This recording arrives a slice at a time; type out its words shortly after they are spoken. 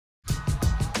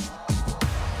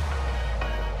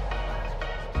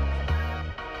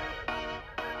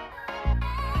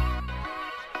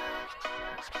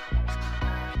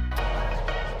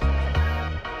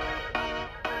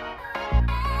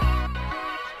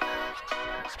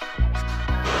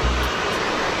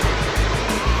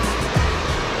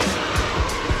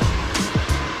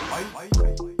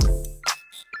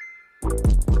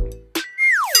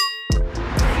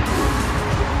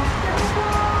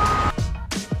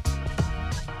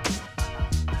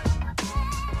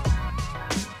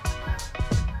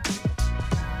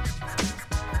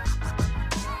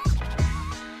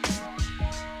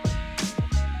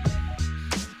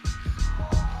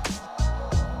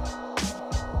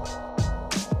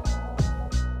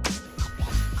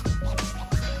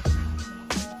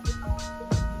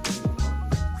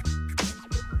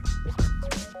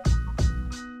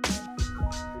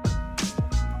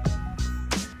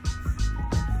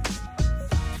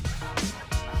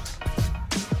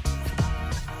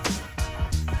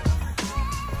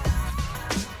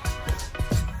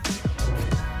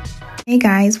Hey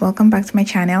guys, welcome back to my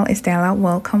channel. It's Delah.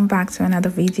 Welcome back to another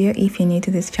video. If you're new to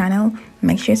this channel,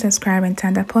 make sure you subscribe and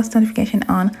turn that post notification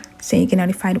on so you get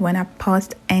notified when I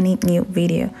post any new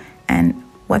video. And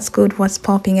what's good, what's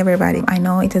popping, everybody? I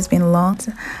know it has been long.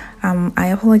 I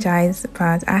apologize,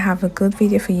 but I have a good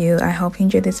video for you. I hope you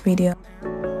enjoyed this video.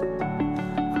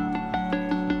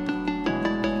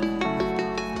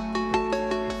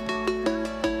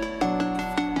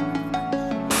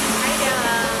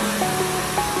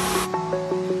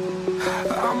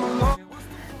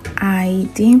 I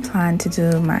didn't plan to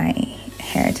do my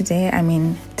hair today. I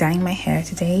mean, dyeing my hair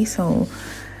today. So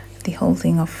the whole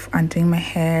thing of undoing my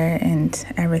hair and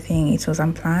everything, it was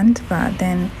unplanned. But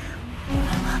then,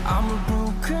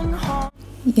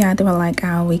 yeah, they were like,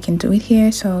 we can do it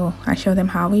here. So I showed them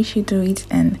how we should do it,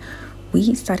 and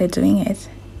we started doing it.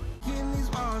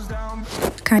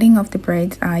 Cutting off the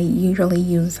braids, I usually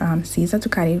use scissor to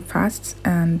cut it fast,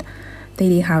 and they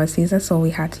didn't have a scissor, so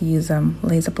we had to use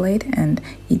laser blade, and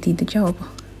it did the job.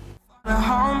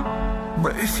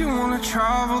 But if you wanna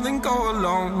travel, then go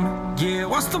alone. Yeah,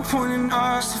 what's the point in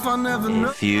us if I never know?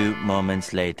 A few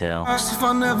moments later. Us if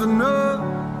I never know.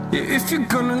 Yeah, if you're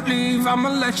gonna leave, I'ma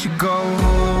let you go.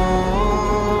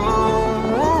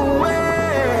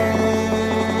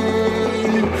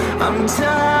 I'm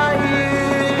tired.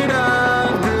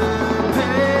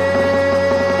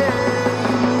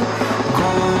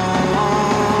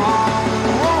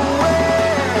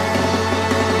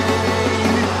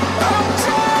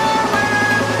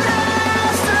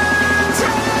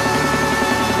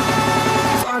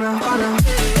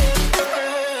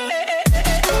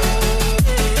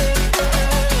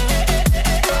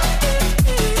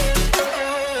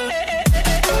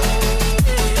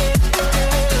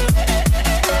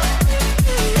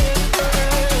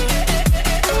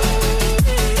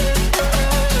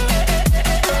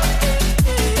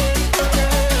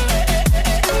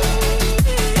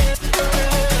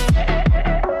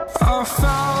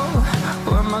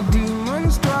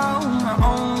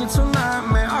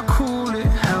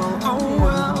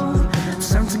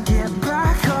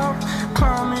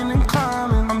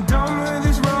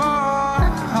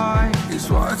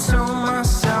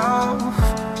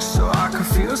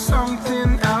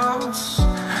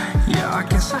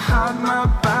 I had my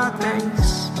bad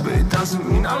days, but it doesn't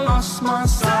mean I lost my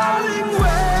styling.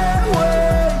 Where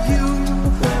were you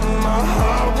when my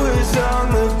heart was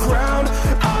on the ground?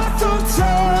 I thought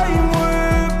time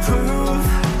would prove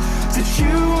that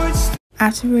you would.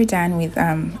 After we were done with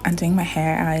undoing my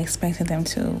hair, I expected them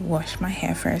to wash my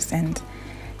hair first and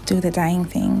do the dyeing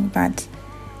thing, but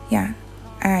yeah,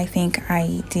 I think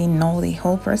I didn't know the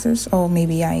whole process, or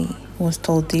maybe I was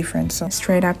told different. So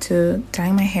straight up to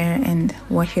dye my hair and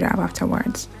wash it up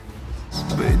afterwards.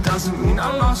 But it doesn't mean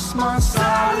I lost my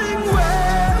styling.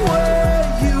 Where were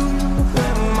you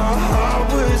when my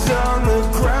heart was on the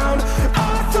ground?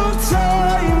 I thought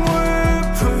time would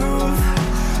prove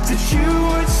that you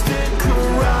would stick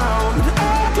around.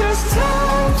 I guess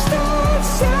time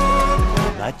stops out.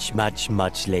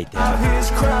 Much later. His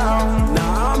crown.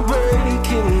 Now I'm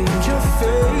breaking, you're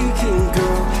faking,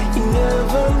 girl. You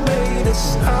never made a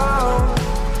sound.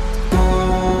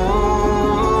 Oh,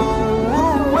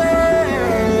 wait,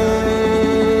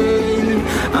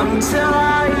 I'm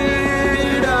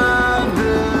tired of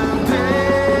the pain.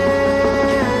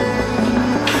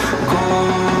 Oh,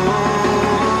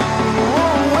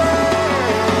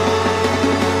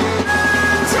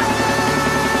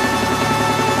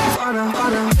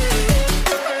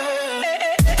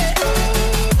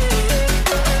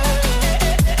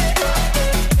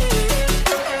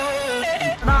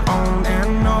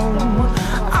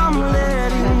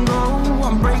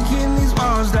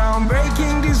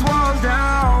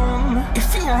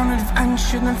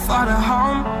 shouldn't fight at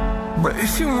home. But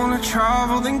if you wanna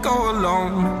travel, then go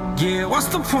alone. Yeah, what's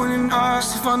the point in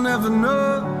us if I never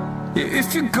know? Yeah,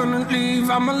 if you're gonna leave,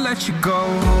 I'ma let you go.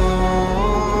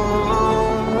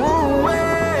 Wait,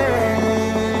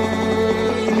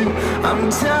 I'm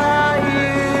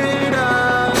tired of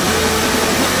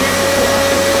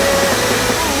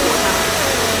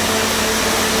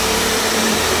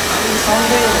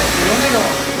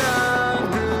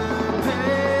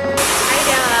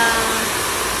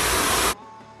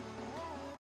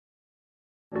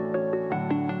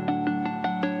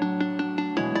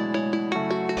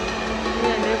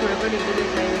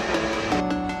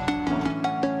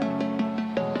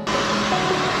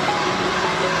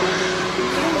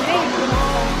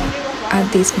At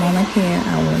this moment here,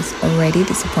 I was already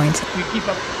disappointed. We keep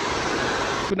up.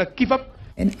 Gonna keep up.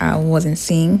 And I wasn't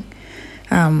seeing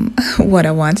what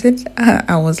I wanted.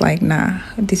 I was like, nah,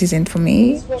 this isn't for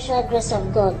me. Special grace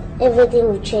of God, everything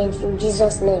will change in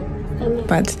Jesus' name. Amen.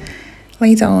 But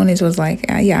later on, it was like,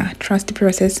 yeah, trust the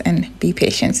process and be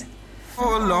patient.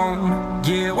 Alone.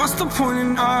 Yeah, what's the point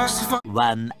in us if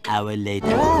 1 hour later.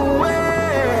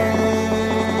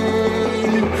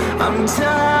 I'm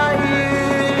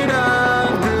tired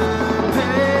of the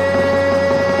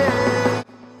pain.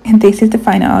 And this is the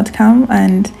final outcome,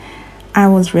 and I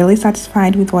was really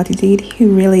satisfied with what he did. He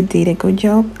really did a good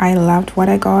job. I loved what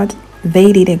I got.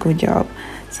 They did a good job.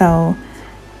 So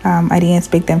I didn't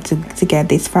expect them to get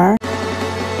this far.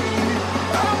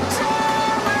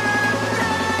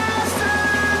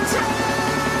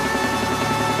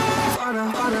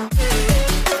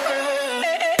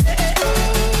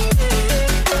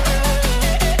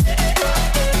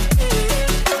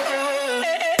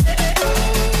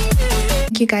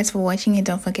 Thank you guys for watching, and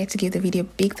don't forget to give the video a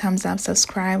big thumbs up,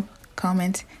 subscribe,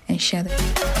 comment, and share the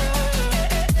video.